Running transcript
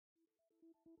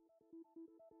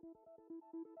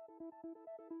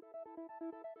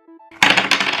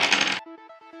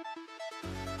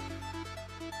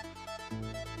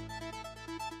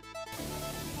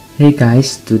Hey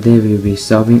guys, today we'll be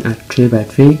solving a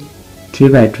 3x3.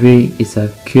 3x3 is a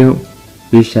cube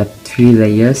which has 3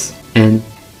 layers, and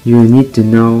you need to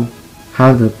know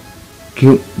how the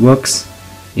cube works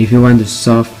if you want to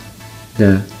solve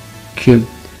the cube.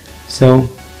 So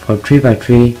for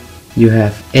 3x3 you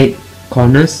have 8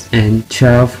 corners and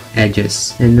 12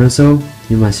 edges, and also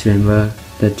you must remember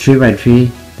the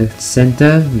 3x3, the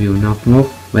center will not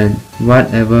move when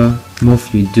whatever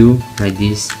move you do, like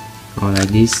this or like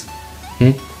this.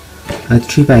 Okay, a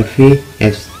 3x3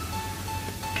 has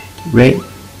red,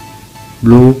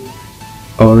 blue,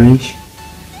 orange,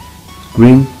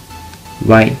 green,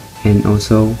 white, and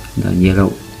also the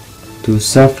yellow. To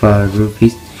solve a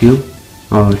Rubik's cube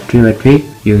or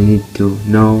 3x3, you need to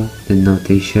know the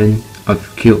notation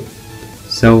of cube.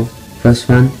 So first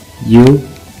one, U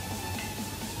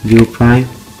prime.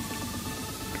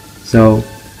 So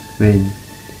when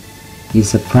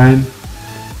it's a prime,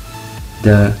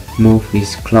 the move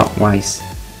is clockwise,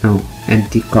 no,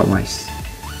 anti-clockwise.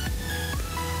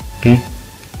 Okay,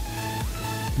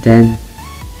 then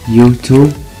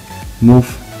U2, move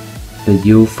the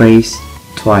U face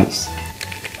twice.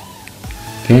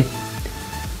 Okay,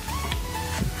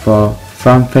 for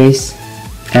front face,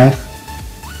 F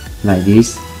like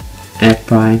this, F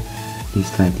prime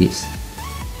is like this.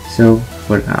 So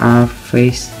for the R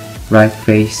face, right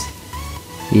face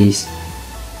is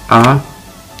R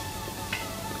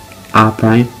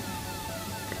prime,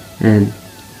 and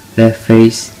left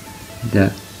face,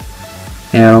 the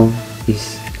L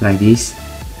is like this,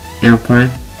 L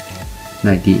prime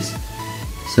like this.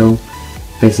 So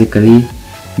basically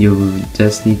you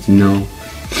just need to know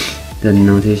the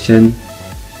notation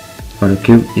for the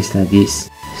cube is like this.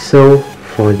 So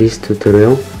for this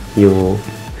tutorial you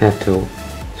have to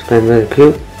scramble the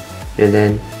cube and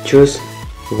then choose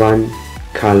one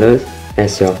color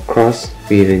as your cross.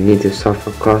 We will need to solve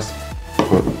a cross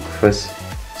first.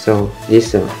 So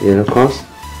this is a yellow cross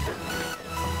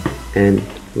and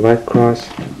white cross,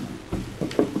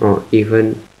 or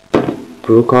even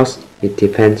blue cross. It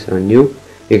depends on you.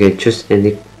 You can choose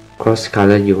any cross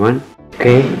color you want.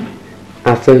 Okay,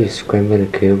 after you scramble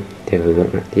the cube, they will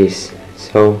look like this.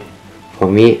 So for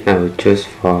me, I will choose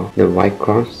for the white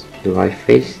cross, the white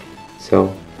face.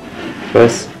 So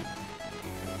first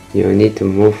you need to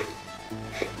move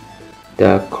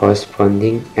the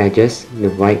corresponding edges, the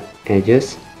white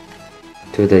edges,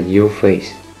 to the U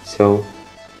face. So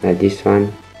like this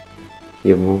one,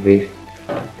 you move it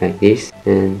like this,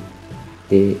 and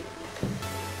the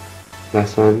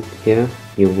last one here,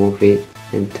 you move it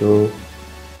into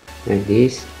like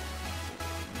this,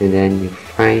 and then you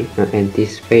find an empty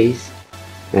space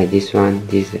like this one.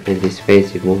 This empty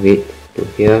space, you move it to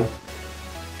here,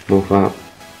 move up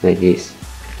like this.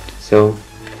 So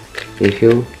if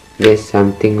you get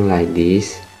something like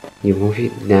this, you move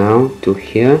it down to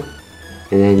here,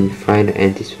 and then you find the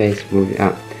empty space, move it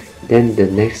up. Then the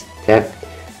next step,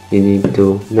 you need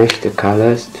to match the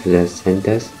colors to the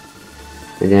centers,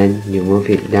 and then you move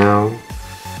it down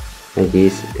like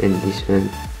this, and this one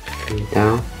move it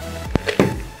down,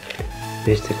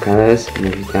 match the colors,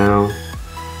 move it down,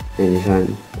 and this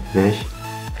one match,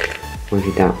 move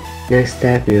it down. Next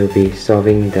step will be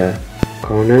solving the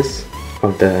corners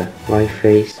of the white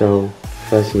face. So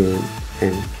first you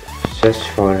can search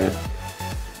for the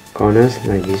corners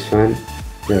like this one,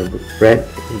 the red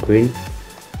and green.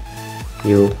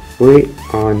 You put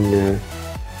it on the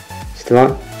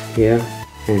slot here,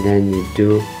 and then you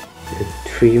do the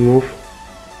 3 move,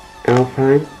 L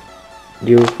prime,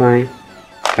 U prime,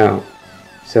 L.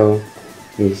 So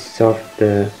we solve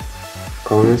the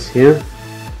corners here.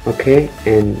 Okay,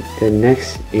 and the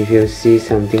next, if you see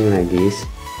something like this,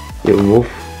 you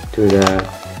move to the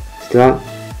slot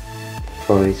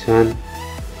for this one,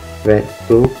 red,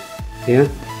 blue here.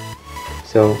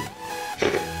 So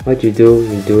what you do,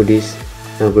 you do this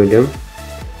algorithm,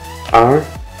 R,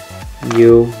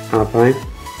 U, R prime,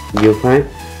 U prime.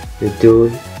 You do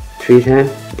 3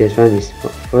 times. This one is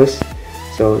first,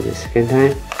 so the second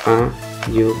time, R,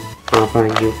 U, R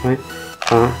prime, U prime,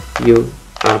 R, U,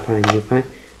 R prime, U prime.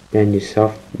 Then you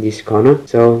solve this corner.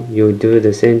 So you do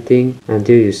the same thing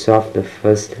until you solve the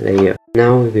first layer.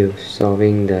 Now we're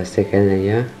solving the second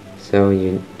layer. So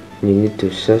you need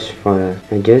to search for the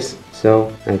edges.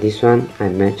 So like this one, I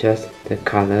matches the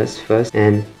colors first,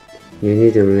 and you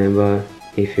need to remember,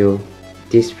 if you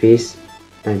this piece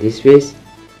and this piece,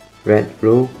 red,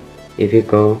 blue, if you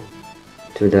go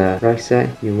to the right side,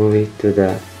 you move it to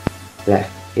the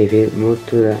left. if it move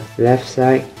to the left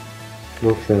side,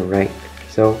 move to the right.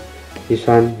 So this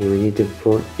one you need to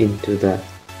put into the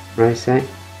right side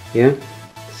here.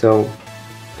 So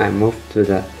I move to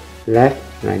the left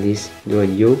like this, do a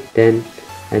U, then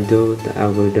I do the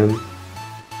algorithm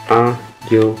R,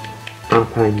 U, R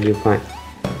prime, U prime.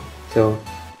 So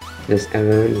this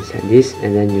algorithm is like this,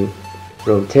 and then you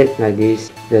rotate like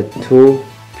this. The two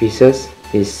pieces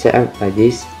is set up like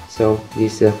this. So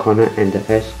this is the corner and the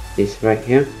edge is right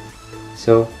here.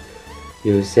 So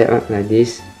you set up like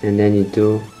this, and then you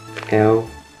do L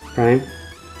prime,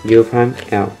 U prime,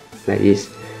 L like this.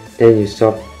 Then you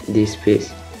solve this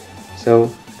piece.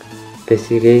 So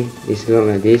basically it's look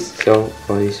like this. So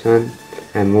for this one,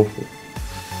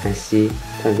 I see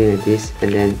something like this,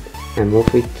 and then I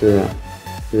move it to the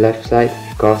left side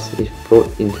because it's put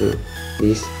into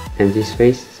this empty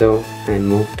space. So I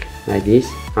move like this,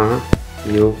 R,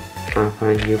 U, R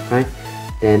prime, U prime,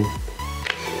 then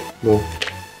move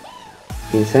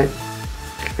inside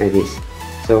like this.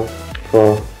 So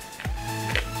for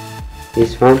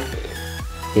this one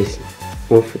is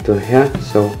move to here,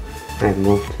 so I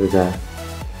move to the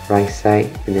right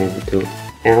side and then do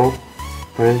L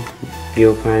prime,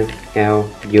 U prime, L,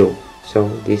 U. So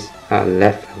these are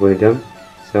left algorithm.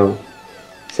 So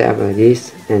set up like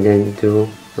this, and then do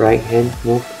right hand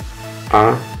move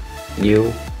R,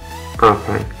 U, R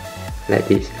prime like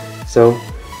this. So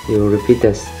you repeat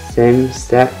the same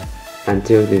step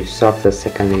until you solve the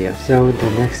second layer. So the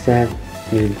next step,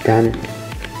 you've done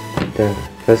the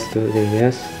first two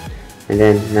layers, and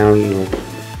then now you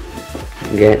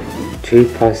get three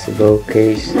possible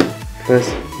cases.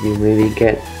 First, you maybe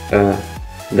get a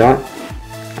dot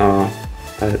or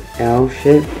a L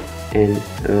shape and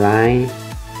a line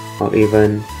or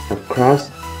even a cross.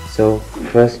 So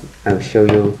first I'll show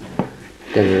you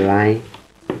the line,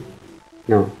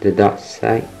 no, the dot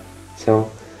side.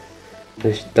 So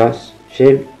the dot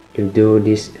shape, you do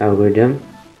this algorithm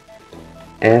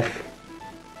F,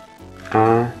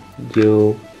 R,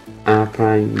 U, R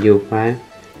prime, U prime,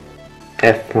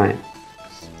 F prime.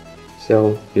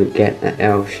 So you get an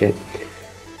L shape.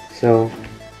 So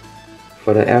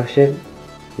for the L shape,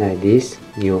 like this,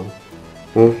 you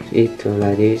move it to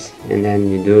like this, and then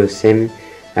you do the same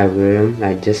algorithm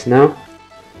like just now.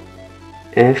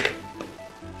 F,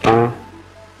 R,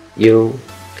 U,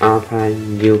 R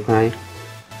prime, U prime,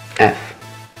 F.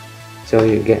 So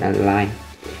you get a line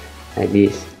like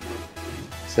this.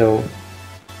 So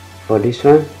for this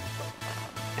one,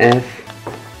 F,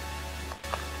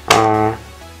 R,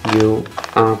 U,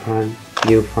 R prime,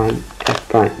 U prime, F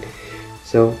prime.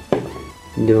 So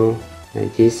do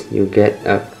like this, you get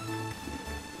a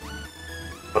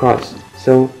cross.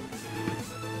 So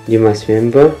you must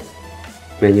remember,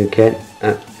 when you get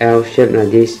an L shape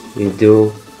like this, you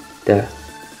do the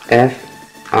F,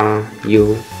 R,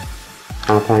 U,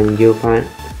 R prime, U prime,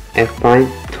 F prime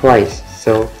twice,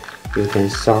 so you can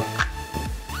solve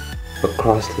a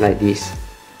cross like this.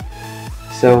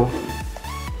 So,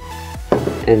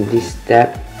 and this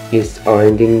step is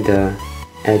orienting the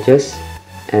edges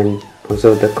and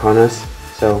also the corners.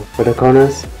 So for the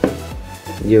corners,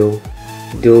 you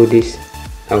do this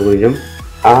algorithm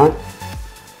R,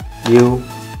 U,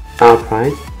 R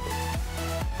prime,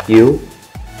 U,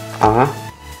 R,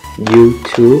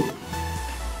 U2,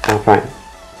 R prime.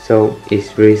 So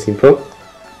it's really simple.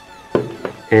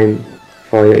 And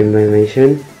for your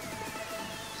information,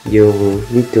 you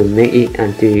need to make it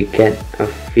until you get a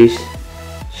fish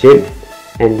shape,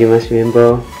 and you must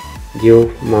remember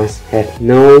you must have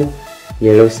no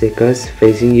yellow stickers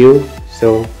facing you,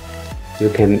 so you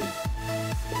can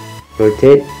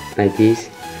rotate like this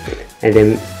and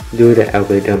then do the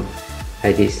algorithm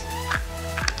like this.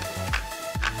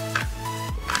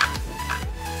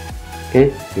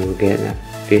 Okay, you will get a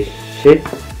fish shape.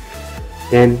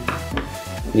 Then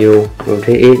you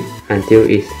rotate it until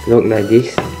it looks like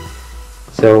this.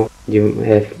 So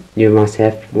you must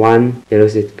have one yellow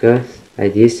sticker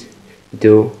like this.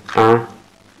 Do R,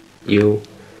 U,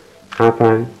 R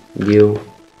prime, U,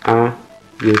 R,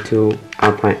 U2,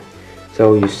 R prime.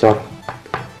 So you solve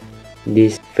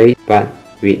this face but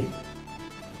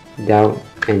without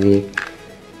any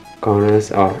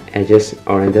corners or edges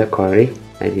oriented correctly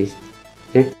like this.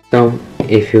 Okay, so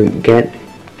if you get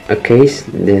a case,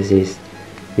 this is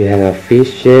you have a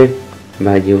fish shape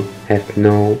but you have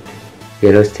no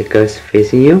yellow stickers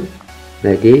facing you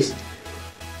like this.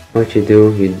 What you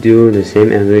do the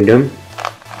same algorithm,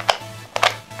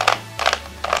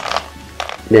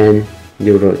 then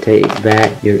you rotate it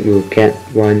back, you get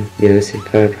one yellow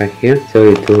sticker right here. So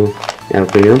you do the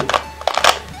algorithm,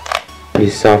 you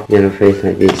solve yellow face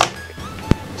like this.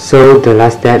 So the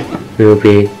last step will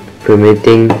be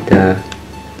permuting the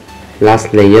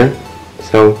last layer.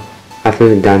 So after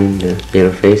you've done the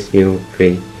yellow face, you'll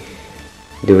be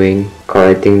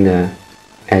correcting the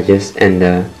edges and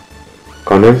the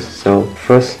corners. So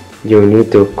first you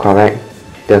need to correct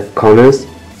the corners.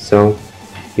 So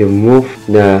you move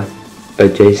the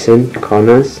adjacent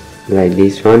corners like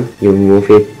this one, you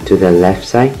move it to the left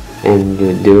side and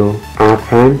you do R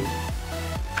prime,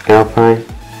 L prime,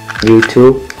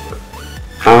 U2,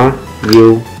 R,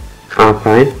 U, R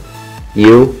prime,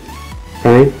 U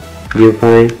prime, U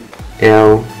prime,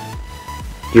 L,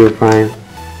 U prime,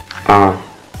 R.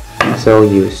 So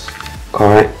you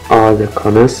correct all the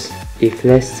corners. If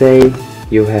let's say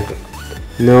you have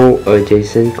no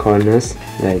adjacent corners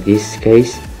like this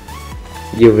case,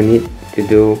 you will need to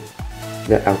do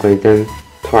the algorithm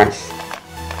twice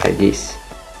like this.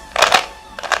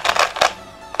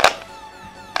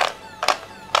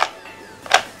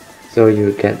 So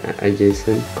you get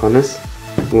adjacent corners,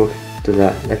 move to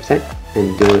the left side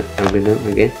and do the algorithm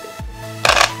again.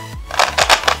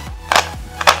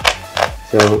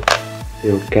 So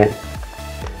you get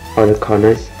all the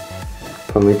corners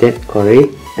permuted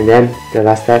correctly, and then the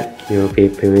last step you will be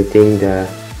permuting the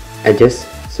edges.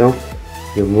 So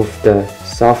you move the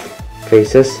soft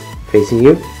faces facing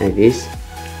you like this.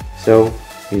 So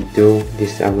you do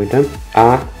this algorithm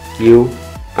R, U,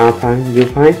 R prime, U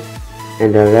prime,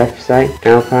 and the left side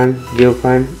L prime, U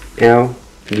prime, L,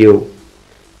 U.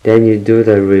 Then you do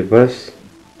the reverse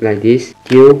like this,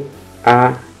 U,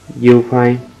 R, U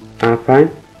prime, R prime,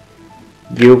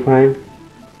 U prime,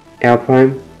 L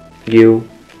prime, U,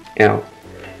 L.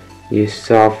 You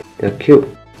solve the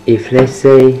cube. If let's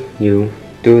say you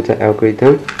do the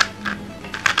algorithm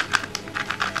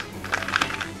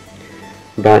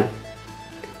but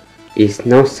it's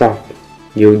not solved,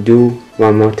 you do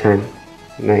one more time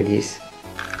like this.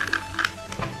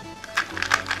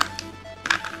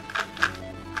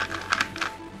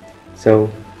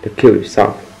 So the cube is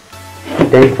solved.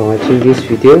 Thanks for watching this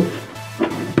video.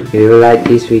 If you like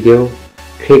this video,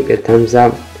 click the thumbs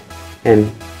up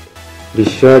and be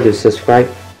sure to subscribe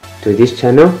to this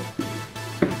channel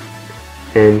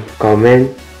and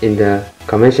comment in the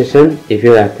comment section if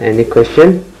you have any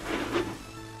question.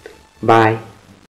 Bye.